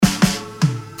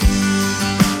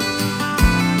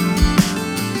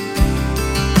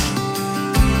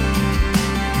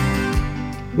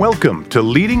Welcome to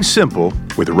Leading Simple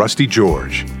with Rusty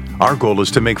George. Our goal is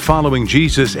to make following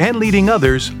Jesus and leading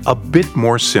others a bit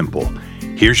more simple.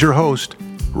 Here's your host,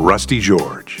 Rusty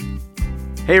George.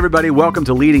 Hey everybody, welcome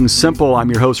to Leading Simple.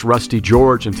 I'm your host, Rusty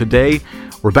George, and today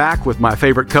we're back with my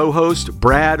favorite co-host,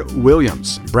 Brad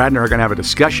Williams. Brad and I are going to have a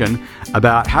discussion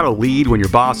about how to lead when your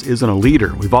boss isn't a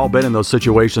leader. We've all been in those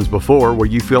situations before where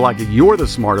you feel like you're the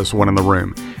smartest one in the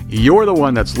room. You're the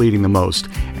one that's leading the most,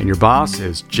 and your boss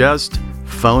is just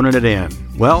phoning it in.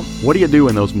 Well, what do you do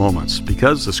in those moments?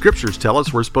 Because the scriptures tell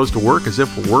us we're supposed to work as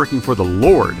if we're working for the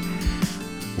Lord.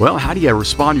 Well, how do you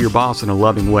respond to your boss in a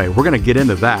loving way? We're going to get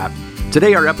into that.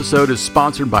 Today, our episode is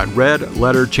sponsored by Red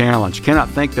Letter Challenge. Cannot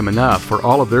thank them enough for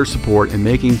all of their support in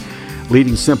making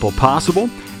Leading Simple possible.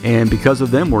 And because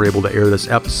of them, we're able to air this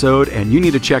episode. And you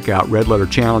need to check out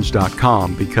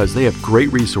redletterchallenge.com because they have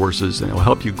great resources and it will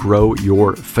help you grow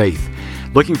your faith.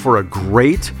 Looking for a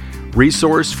great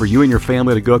resource for you and your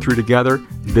family to go through together?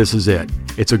 This is it.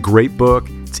 It's a great book.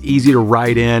 It's easy to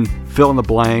write in, fill in the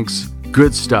blanks,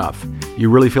 good stuff. You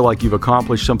really feel like you've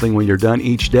accomplished something when you're done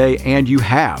each day, and you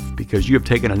have, because you have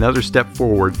taken another step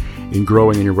forward in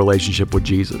growing in your relationship with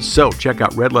Jesus. So check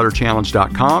out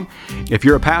redletterchallenge.com. If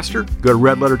you're a pastor, go to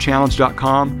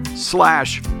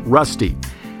redletterchallenge.com/Rusty.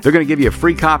 They're going to give you a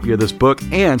free copy of this book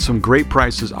and some great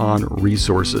prices on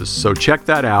resources. So check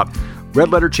that out,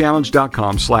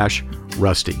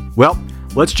 redletterchallenge.com/Rusty. Well,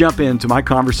 let's jump into my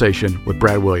conversation with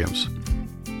Brad Williams.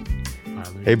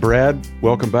 Hey, Brad,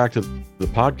 welcome back to the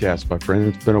podcast, my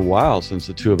friend. It's been a while since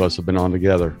the two of us have been on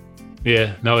together.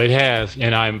 Yeah, no, it has.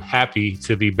 And I'm happy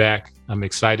to be back. I'm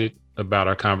excited about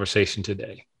our conversation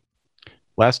today.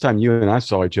 Last time you and I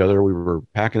saw each other, we were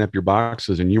packing up your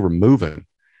boxes and you were moving.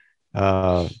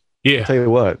 Yeah. I'll tell you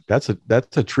what, that's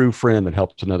a true friend that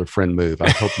helps another friend move.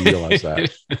 I hope you realize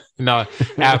that. No,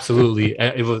 absolutely.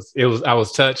 I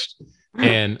was touched,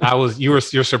 and you're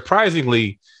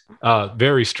surprisingly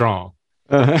very strong.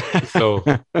 So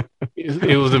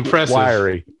it was impressive.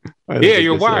 Wiry. Yeah,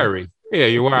 you're wiry. Yeah,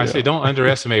 you're wiry. I say, don't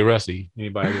underestimate Rusty.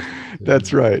 Anybody?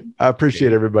 That's right. I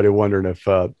appreciate everybody wondering if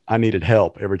I needed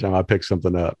help every time I pick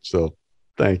something up. So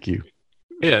thank you.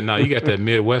 Yeah, no, you got that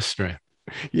Midwest strength.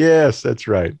 Yes, that's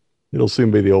right. It'll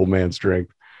soon be the old man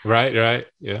strength. Right.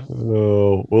 Yeah.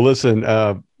 Oh, well, listen,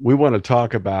 we want to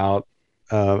talk about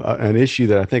an issue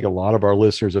that I think a lot of our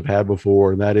listeners have had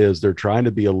before, and that is they're trying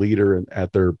to be a leader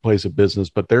at their place of business,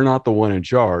 but they're not the one in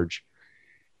charge.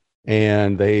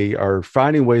 And they are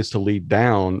finding ways to lead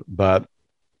down, but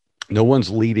no one's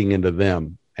leading into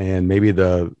them. And maybe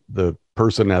the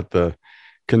person at the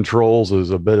controls is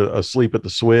a bit asleep at the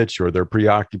switch, or they're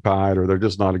preoccupied, or they're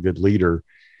just not a good leader.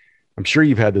 I'm sure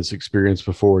you've had this experience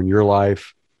before in your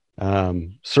life.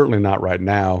 Certainly not right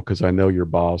now, because I know your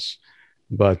boss.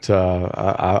 But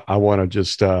I want to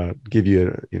just give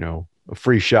you, a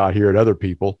free shot here at other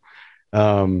people.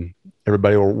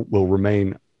 Everybody will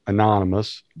remain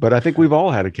anonymous, but I think we've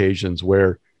all had occasions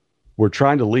where we're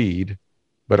trying to lead,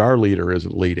 but our leader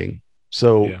isn't leading.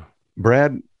 So, yeah.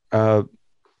 Brad,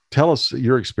 tell us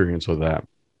your experience with that.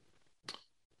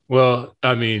 Well,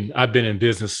 I mean, I've been in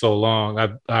business so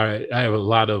long. I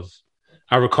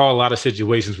recall a lot of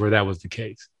situations where that was the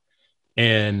case,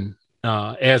 and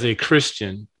as a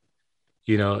Christian,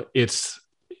 it's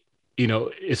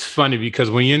funny because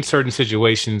when you're in certain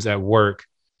situations at work,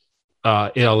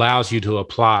 it allows you to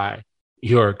apply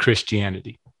your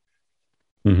Christianity.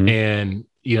 Mm-hmm. And,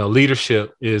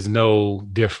 leadership is no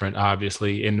different,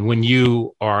 obviously. And when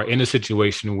you are in a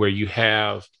situation where you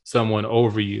have someone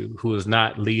over you who is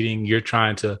not leading, you're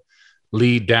trying to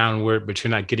lead downward, but you're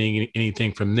not getting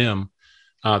anything from them.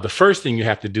 The first thing you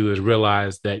have to do is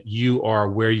realize that you are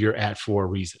where you're at for a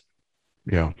reason.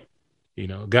 Yeah.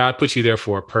 God put you there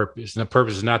for a purpose, and the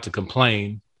purpose is not to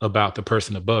complain about the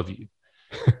person above you.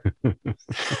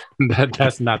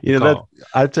 That's not the call.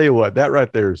 I tell you what, that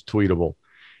right there is tweetable.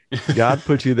 God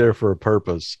put you there for a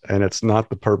purpose, and it's not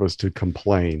the purpose to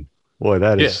complain. Boy,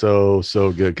 that is so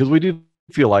good. Because we do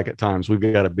feel like at times we've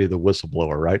got to be the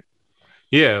whistleblower, right?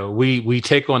 Yeah, we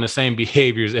take on the same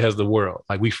behaviors as the world.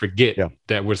 Like we forget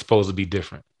that we're supposed to be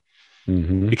different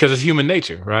because it's human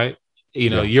nature, right?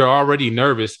 You're already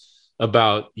nervous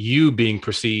about you being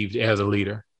perceived as a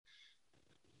leader.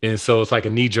 And so it's like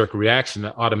a knee-jerk reaction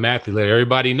to automatically let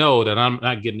everybody know that I'm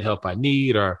not getting the help I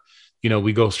need, or,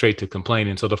 we go straight to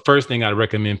complaining. So the first thing I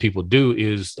recommend people do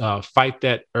is fight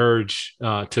that urge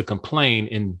to complain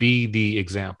and be the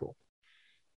example.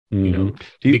 Do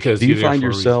you find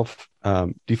yourself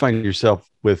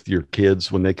with your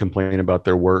kids when they complain about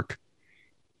their work,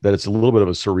 that it's a little bit of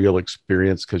a surreal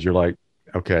experience because you're like,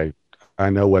 okay, I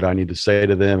know what I need to say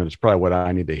to them, and it's probably what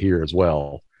I need to hear as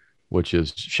well. which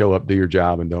is show up, do your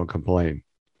job, and don't complain.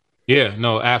 Yeah,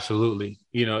 no, absolutely.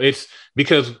 It's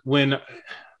because when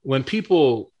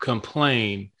people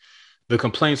complain, the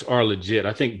complaints are legit.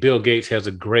 I think Bill Gates has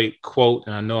a great quote,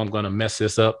 and I know I'm going to mess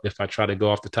this up if I try to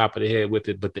go off the top of the head with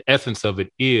it, but the essence of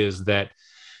it is that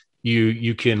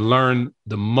you can learn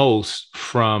the most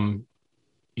from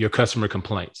your customer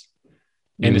complaints.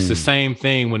 And it's the same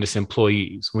thing when it's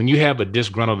employees. When you have a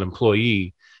disgruntled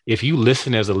employee, if you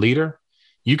listen as a leader,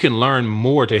 you can learn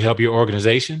more to help your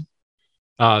organization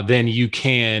than you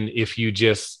can if you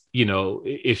just,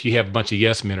 if you have a bunch of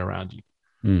yes men around you.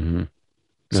 Mm-hmm.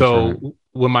 So right.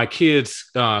 When my kids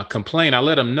complain, I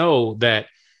let them know that,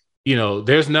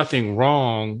 there's nothing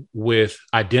wrong with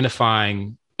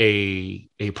identifying a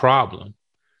problem,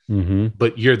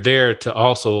 but you're there to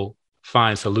also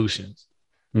find solutions.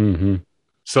 Mm-hmm.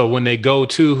 So when they go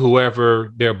to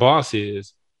whoever their boss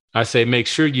is, I say, make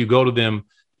sure you go to them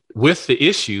with the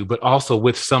issue, but also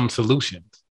with some solutions.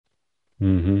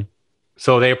 Mm-hmm.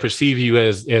 So they perceive you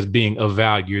as being of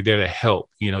value. You're there to help.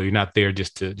 You're not there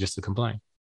just to complain.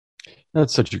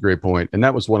 That's such a great point. And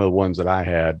that was one of the ones that I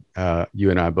had. You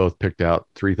and I both picked out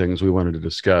 3 things we wanted to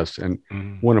discuss. And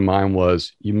one of mine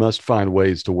was, you must find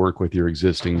ways to work with your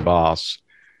existing boss,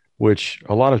 which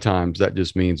a lot of times that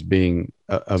just means being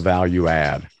a value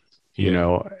add.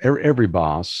 Yeah. Every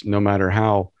boss, no matter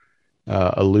how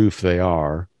aloof they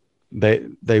are,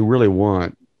 they really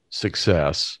want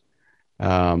success.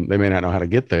 They may not know how to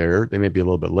get there. They may be a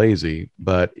little bit lazy,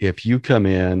 but if you come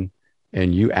in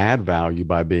and you add value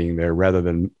by being there rather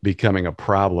than becoming a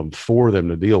problem for them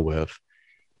to deal with,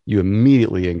 you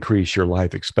immediately increase your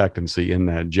life expectancy in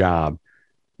that job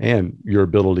and your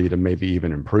ability to maybe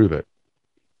even improve it.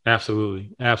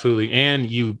 Absolutely. Absolutely. And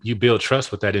you build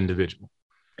trust with that individual.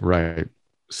 Right.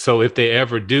 So if they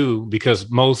ever do,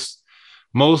 because most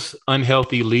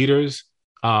unhealthy leaders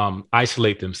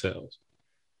isolate themselves,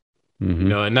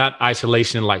 and not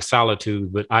isolation like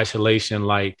solitude, but isolation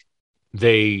like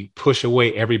they push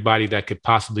away everybody that could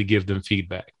possibly give them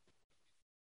feedback.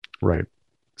 Right.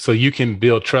 So you can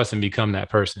build trust and become that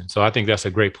person. So I think that's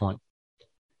a great point.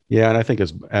 Yeah. And I think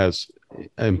as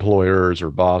employers or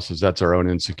bosses, that's our own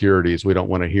insecurities. We don't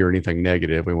want to hear anything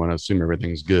negative. We want to assume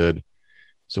everything's good.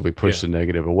 So we push the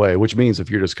negative away, which means if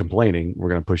you're just complaining, we're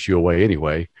going to push you away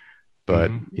anyway.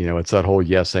 But, it's that whole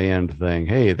yes and thing.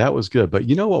 Hey, that was good. But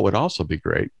what would also be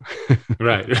great?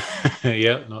 Right.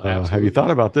 Yeah. No, have you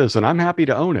thought about this? And I'm happy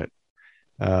to own it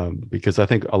because I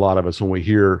think a lot of us, when we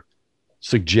hear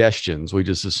suggestions, we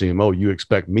just assume, oh, you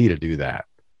expect me to do that.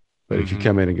 But if you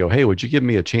come in and go, hey, would you give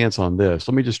me a chance on this?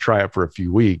 Let me just try it for a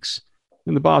few weeks.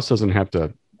 And the boss doesn't have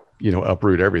to,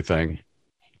 uproot everything,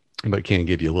 but can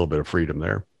give you a little bit of freedom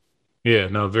there. Yeah,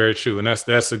 no, very true. And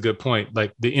that's a good point.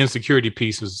 Like the insecurity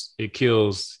piece it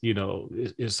kills,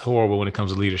 it's horrible when it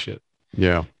comes to leadership.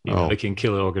 Yeah. It can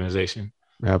kill an organization.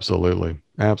 Absolutely.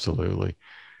 Absolutely.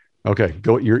 Okay.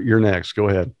 You're next. Go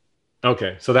ahead.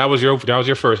 Okay. So that was your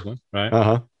first one, right?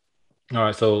 Uh-huh. All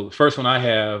right. So the first one I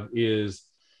have is,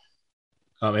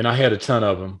 and I had a ton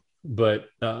of them, but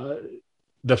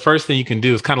the first thing you can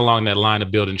do is kind of along that line of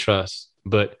building trust,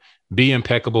 but be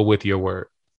impeccable with your word.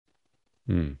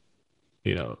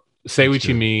 Say what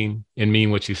you mean and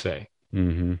mean what you say.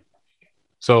 Mm-hmm.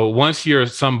 So once you're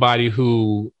somebody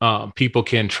who people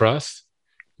can trust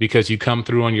because you come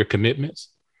through on your commitments,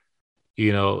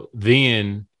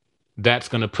 then that's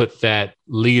going to put that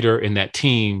leader and that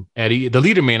team at ease. The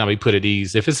leader may not be put at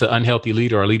ease. If it's an unhealthy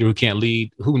leader or a leader who can't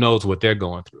lead, who knows what they're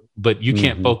going through, but you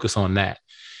can't focus on that.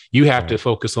 You have to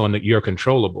focus on your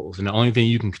controllables. And the only thing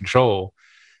you can control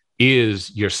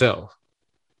is yourself.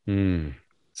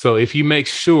 So if you make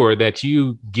sure that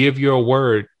you give your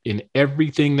word in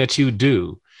everything that you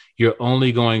do, you're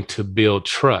only going to build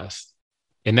trust.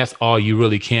 And that's all you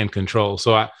really can control.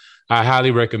 So I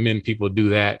highly recommend people do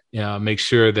that. Make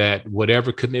sure that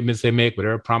whatever commitments they make,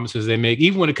 whatever promises they make,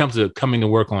 even when it comes to coming to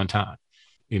work on time.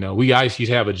 I used to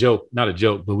have a joke, not a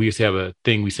joke, but we used to have a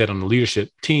thing we said on the leadership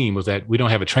team was that we don't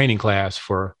have a training class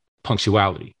for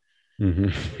punctuality.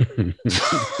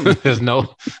 There's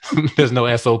no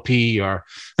SOP or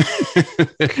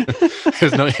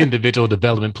there's no individual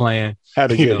development plan. How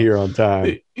to get here on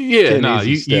time. Yeah, no,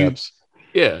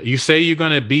 you say you're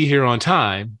going to be here on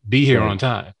time, be here on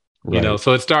time. Right.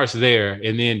 So it starts there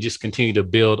and then just continue to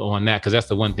build on that because that's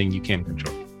the one thing you can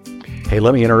control. Hey,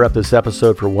 let me interrupt this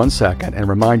episode for 1 second and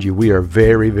remind you we are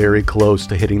very, very close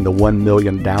to hitting the 1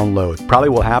 million downloads. Probably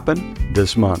will happen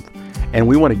this month. And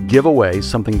we want to give away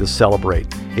something to celebrate.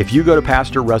 If you go to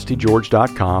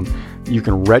PastorRustyGeorge.com, you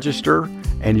can register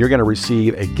and you're going to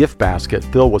receive a gift basket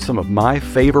filled with some of my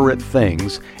favorite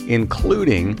things,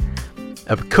 including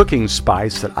a cooking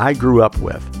spice that I grew up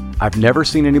with. I've never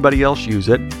seen anybody else use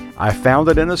it. I found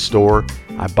it in a store.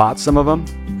 I bought some of them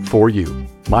for you.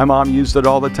 My mom used it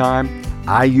all the time.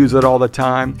 I use it all the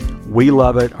time. We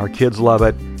love it. Our kids love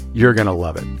it. You're going to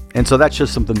love it. And so that's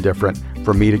just something different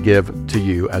for me to give to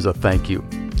you as a thank you.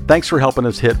 Thanks for helping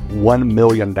us hit 1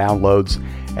 million downloads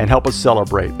and help us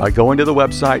celebrate by going to the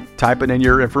website, typing in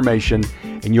your information,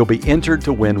 and you'll be entered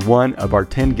to win one of our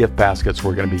 10 gift baskets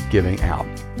we're going to be giving out.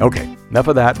 Okay, enough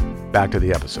of that. Back to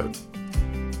the episode.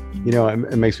 You know,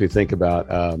 it makes me think about,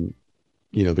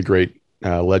 the great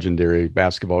legendary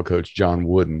basketball coach, John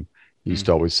Wooden. He used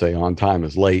to always say on time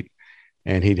is late,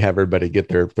 and he'd have everybody get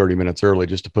there 30 minutes early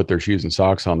just to put their shoes and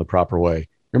socks on the proper way.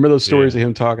 Remember those stories of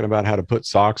him talking about how to put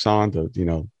socks on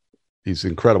to, these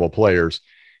incredible players?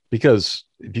 Because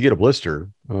if you get a blister,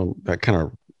 well, that kind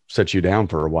of sets you down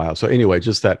for a while. So anyway,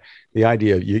 just that the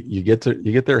idea you get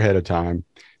there ahead of time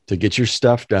to get your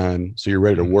stuff done so you're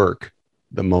ready to work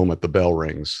the moment the bell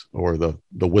rings or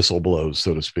the whistle blows,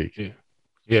 so to speak.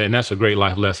 Yeah, and that's a great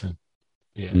life lesson.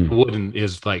 Yeah, Wooden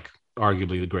is like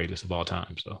arguably the greatest of all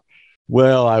time. So,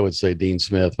 well, I would say Dean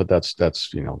Smith, but that's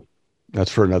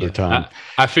for another time.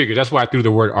 I figured that's why I threw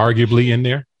the word arguably in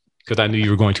there, because I knew you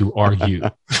were going to argue.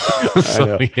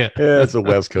 So, it's a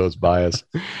West Coast bias.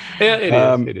 Yeah,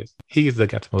 it is. He's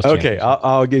got the most. Okay,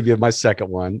 I'll give you my second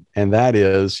one, and that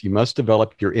is you must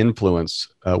develop your influence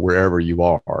wherever you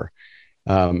are.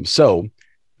 So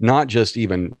not just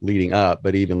even leading up,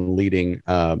 but even leading,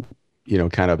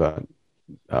 kind of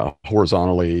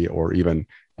horizontally or even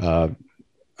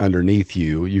underneath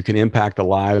you. You can impact the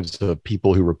lives of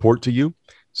people who report to you,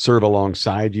 serve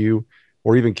alongside you,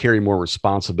 or even carry more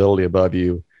responsibility above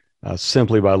you,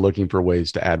 simply by looking for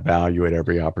ways to add value at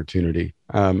every opportunity.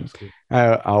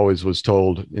 I always was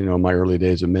told, in my early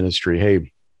days of ministry,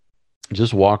 hey,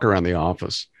 just walk around the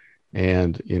office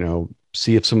and,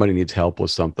 see if somebody needs help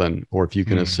with something or if you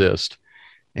can assist.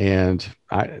 And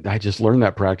I just learned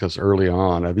that practice early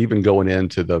on. I've even going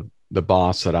into the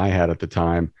boss that I had at the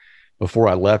time before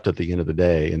I left at the end of the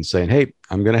day and saying, hey,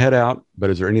 I'm going to head out, but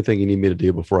is there anything you need me to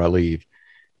do before I leave?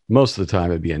 Most of the time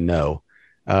it'd be a no.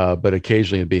 But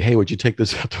occasionally it'd be, hey, would you take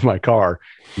this out to my car?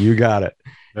 You got it.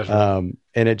 Right.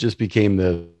 And it just became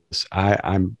this,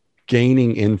 I'm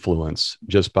gaining influence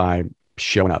just by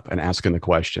showing up and asking the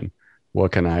question,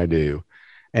 what can I do?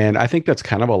 And I think that's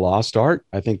kind of a lost art.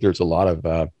 I think there's a lot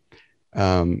of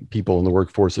people in the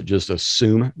workforce that just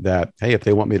assume that, hey, if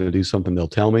they want me to do something, they'll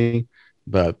tell me,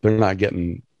 but they're not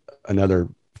getting another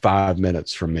 5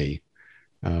 minutes from me.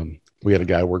 We had a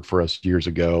guy work for us years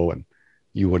ago, and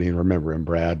you wouldn't even remember him,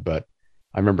 Brad, but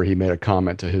I remember he made a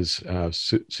comment to his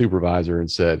supervisor and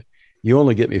said, you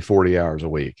only get me 40 hours a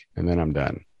week, and then I'm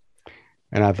done.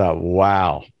 And I thought,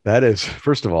 wow, that is,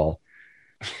 first of all,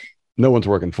 no one's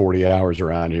working 40 hours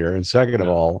around here. And second of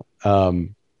all,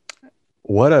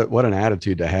 what an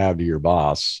attitude to have to your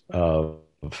boss of,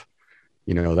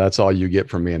 that's all you get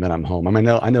from me, and then I'm home. I mean,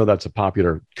 I know that's a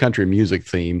popular country music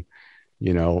theme,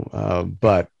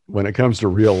 but when it comes to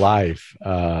real life,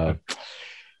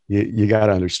 you got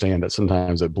to understand that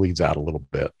sometimes it bleeds out a little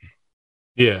bit.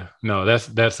 Yeah, no,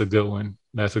 that's a good one.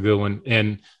 That's a good one.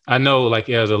 And I know, like,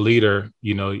 as a leader,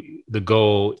 the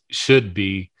goal should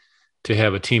be to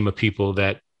have a team of people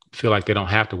that feel like they don't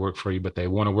have to work for you, but they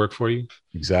want to work for you.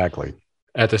 Exactly.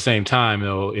 At the same time,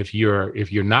 though, if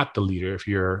you're not the leader, if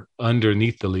you're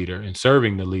underneath the leader and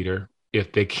serving the leader,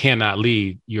 if they cannot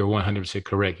lead, you're 100%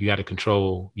 correct. You got to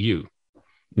control you.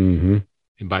 Mm-hmm.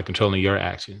 And by controlling your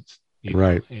actions.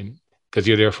 Right. And because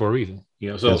you're there for a reason.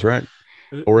 So that's right.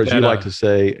 Or as you like to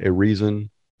say, a reason,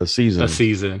 a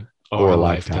season. Or a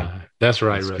lifetime. That's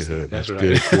right, Rusty. Good. That's right.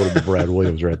 Good. Quotable Brad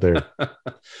Williams right there.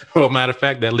 Well, matter of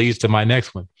fact, that leads to my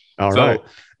next one. All right.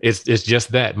 It's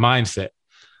just that mindset.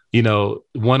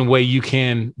 One way you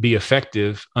can be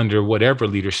effective under whatever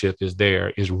leadership is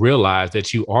there is realize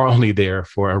that you are only there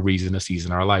for a reason, a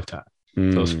season, or a lifetime.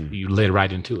 So you led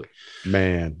right into it.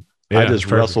 Man, yeah, I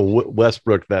just Russell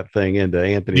Westbrook that thing into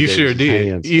Anthony. You Davis' sure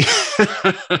did. hands.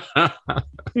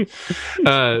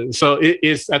 So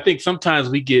it's. I think sometimes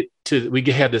we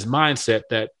have this mindset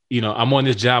that I'm on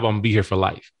this job, I'm gonna be here for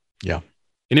life. Yeah,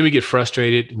 and then we get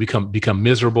frustrated, become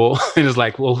miserable, and it's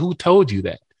like, well, who told you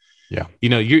that? Yeah,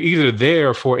 you're either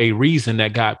there for a reason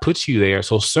that God puts you there,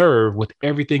 so serve with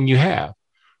everything you have.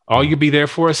 Or you'll be there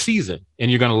for a season,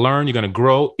 and you're going to learn, you're going to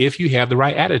grow if you have the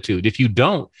right attitude. If you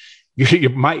don't, you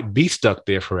might be stuck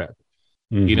there forever.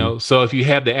 Mm-hmm. So if you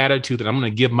have the attitude that I'm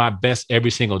going to give my best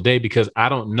every single day because I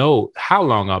don't know how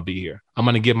long I'll be here, I'm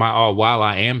going to give my all while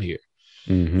I am here.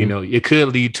 Mm-hmm. It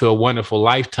could lead to a wonderful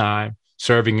lifetime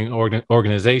serving an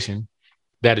organization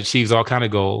that achieves all kinds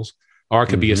of goals. or it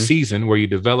could be a season where you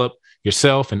develop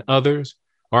yourself and others,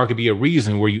 or it could be a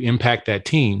reason where you impact that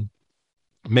team,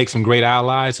 make some great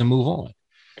allies, and move on.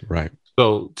 Right.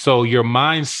 So your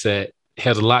mindset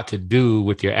has a lot to do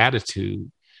with your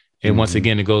attitude. And once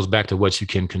again, it goes back to what you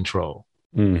can control.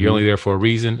 You're only there for a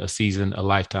reason, a season, a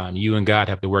lifetime. You and God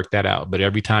have to work that out. But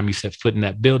every time you set foot in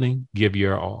that building, give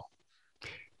your all.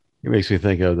 It makes me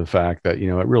think of the fact that,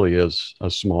 it really is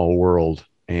a small world.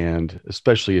 And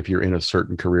especially if you're in a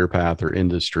certain career path or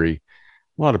industry,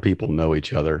 a lot of people know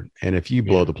each other. And if you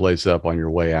blow the place up on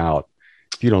your way out,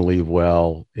 if you don't leave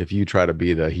well, if you try to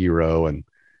be the hero and,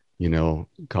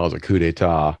 cause a coup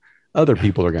d'etat, other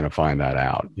people are going to find that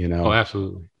out, Oh,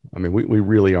 absolutely. I mean, we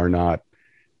really are not,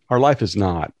 our life is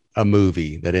not a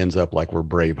movie that ends up like we're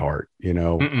Braveheart, I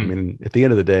mean, at the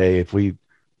end of the day, if we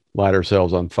light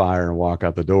ourselves on fire and walk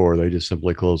out the door, they just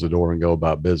simply close the door and go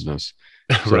about business.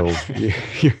 So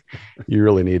you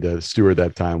really need to steward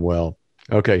that time well.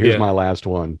 Okay, here's my last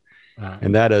one.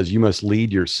 And that is, you must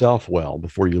lead yourself well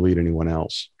before you lead anyone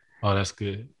else. Oh, that's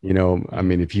good. I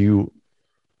mean,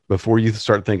 before you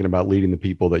start thinking about leading the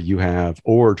people that you have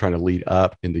or trying to lead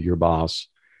up into your boss,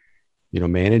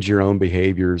 manage your own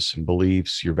behaviors and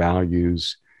beliefs, your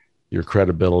values, your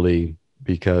credibility,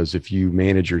 because if you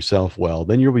manage yourself well,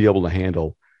 then you'll be able to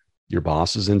handle your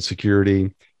boss's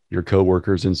insecurity, your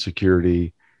coworkers'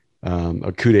 insecurity,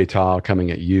 a coup d'etat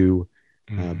coming at you,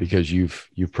 because you've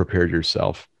prepared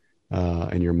yourself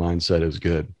and your mindset is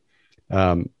good.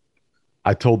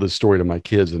 I told this story to my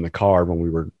kids in the car when we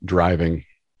were driving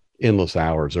endless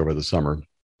hours over the summer.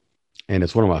 And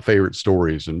it's one of my favorite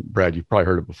stories. And Brad, you've probably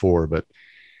heard it before, but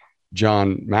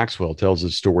John Maxwell tells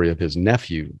the story of his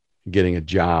nephew getting a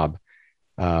job,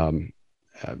 in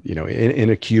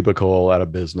a cubicle at a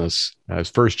business, his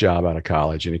first job out of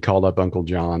college. And he called up Uncle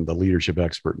John, the leadership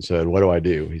expert, and said, "What do I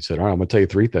do?" He said, "All right, I'm going to tell you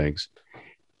 3 things.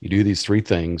 You do these 3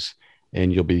 things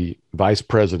and you'll be vice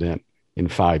president in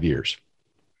 5 years.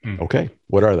 Okay.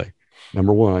 What are they?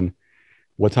 Number 1,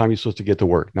 what time are you supposed to get to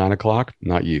work? 9 o'clock?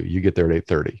 Not you. You get there at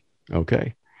 8:30.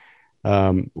 Okay.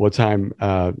 What time,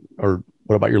 or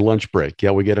what about your lunch break?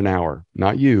 Yeah, we get an hour.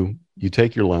 Not you. You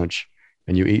take your lunch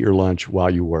and you eat your lunch while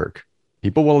you work.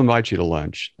 People will invite you to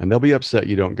lunch and they'll be upset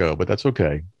you don't go, but that's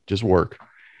okay. Just work.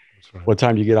 Right. What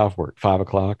time do you get off work? 5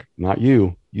 o'clock? Not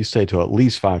you. You stay till at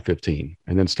least 5:15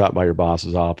 and then stop by your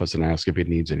boss's office and ask if he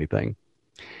needs anything.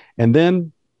 And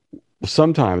then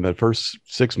sometime in that first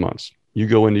 6 months, you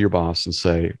go into your boss and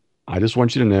say, "I just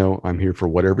want you to know I'm here for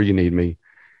whatever you need me.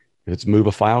 If it's move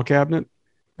a file cabinet,"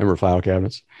 remember file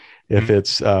cabinets. If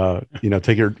it's,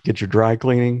 get your dry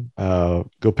cleaning,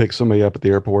 go pick somebody up at the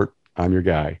airport, I'm your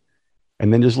guy.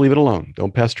 And then just leave it alone.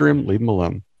 Don't pester him, leave him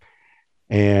alone.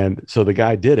 And so the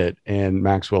guy did it. And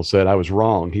Maxwell said, "I was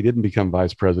wrong. He didn't become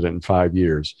vice president in 5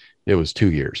 years. It was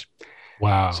 2 years."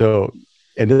 Wow. So,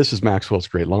 and this is Maxwell's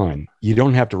great line. You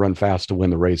don't have to run fast to win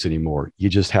the race anymore. You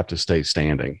just have to stay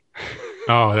standing.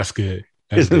 Oh, that's good.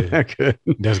 Isn't that good?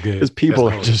 That's good. Because people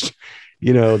are just,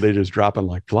 they're just dropping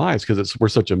like flies because we're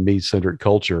such a me-centered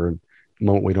culture. And the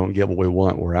moment we don't get what we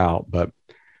want, we're out. But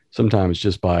sometimes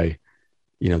just by,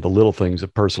 the little things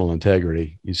of personal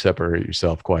integrity, you separate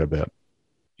yourself quite a bit.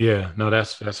 Yeah, no,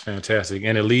 that's fantastic.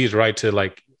 And it leads right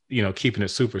to keeping it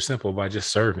super simple by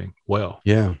just serving well.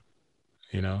 Yeah.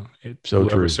 So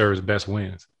whoever serves best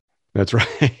wins. That's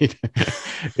right.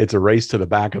 It's a race to the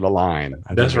back of the line.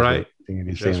 That's right.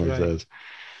 Andy Stanley says.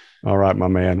 All right, my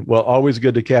man. Well, always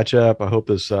good to catch up. I hope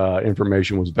this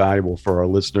information was valuable for our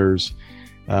listeners.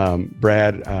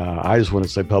 Brad, I just want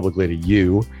to say publicly to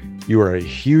you, you are a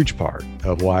huge part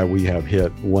of why we have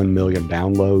hit 1 million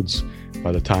downloads.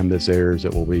 By the time this airs,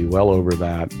 it will be well over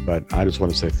that. But I just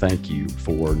want to say thank you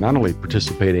for not only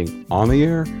participating on the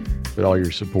air, but all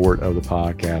your support of the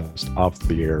podcast off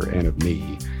the air and of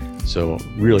me. So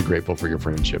really grateful for your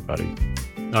friendship, buddy.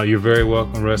 No, you're very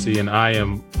welcome, Rusty. And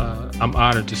I'm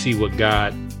honored to see what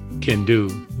God can do,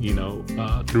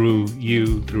 through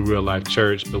you, through Real Life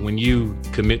Church. But when you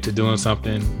commit to doing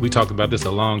something, we talked about this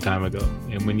a long time ago.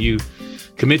 And when you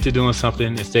commit to doing something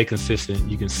and stay consistent,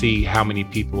 you can see how many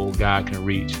people God can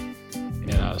reach.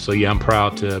 I'm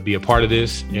proud to be a part of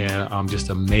this, and I'm just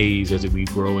amazed as we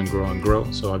grow and grow and grow.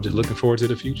 So I'm just looking forward to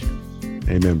the future.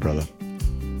 Amen, brother.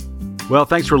 Well,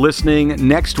 thanks for listening.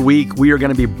 Next week, we are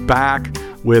going to be back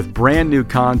with brand new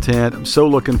content. I'm so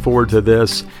looking forward to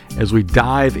this as we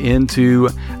dive into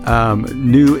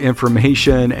new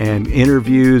information and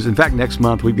interviews. In fact, next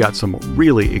month, we've got some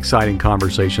really exciting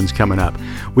conversations coming up.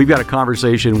 We've got a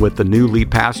conversation with the new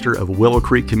lead pastor of Willow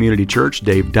Creek Community Church,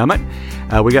 Dave Dummett.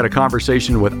 We got a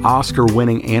conversation with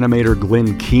Oscar-winning animator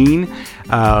Glenn Keane,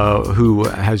 who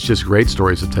has just great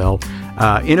stories to tell.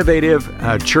 Innovative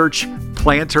church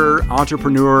planter,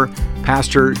 entrepreneur,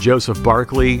 Pastor Joseph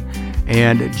Barkley,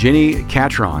 and Jenny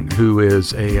Catron, who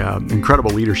is a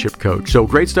incredible leadership coach. So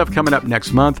great stuff coming up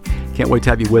next month. Can't wait to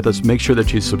have you with us. Make sure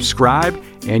that you subscribe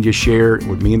and you share. It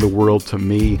would mean the world to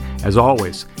me. As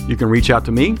always, you can reach out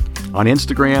to me on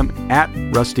Instagram at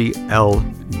Rusty L.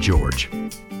 George.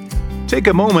 Take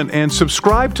a moment and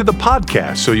subscribe to the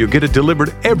podcast so you'll get it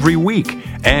delivered every week.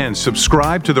 And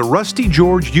subscribe to the Rusty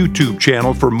George YouTube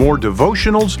channel for more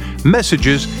devotionals,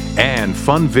 messages, and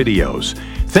fun videos.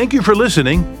 Thank you for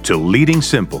listening to Leading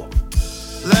Simple.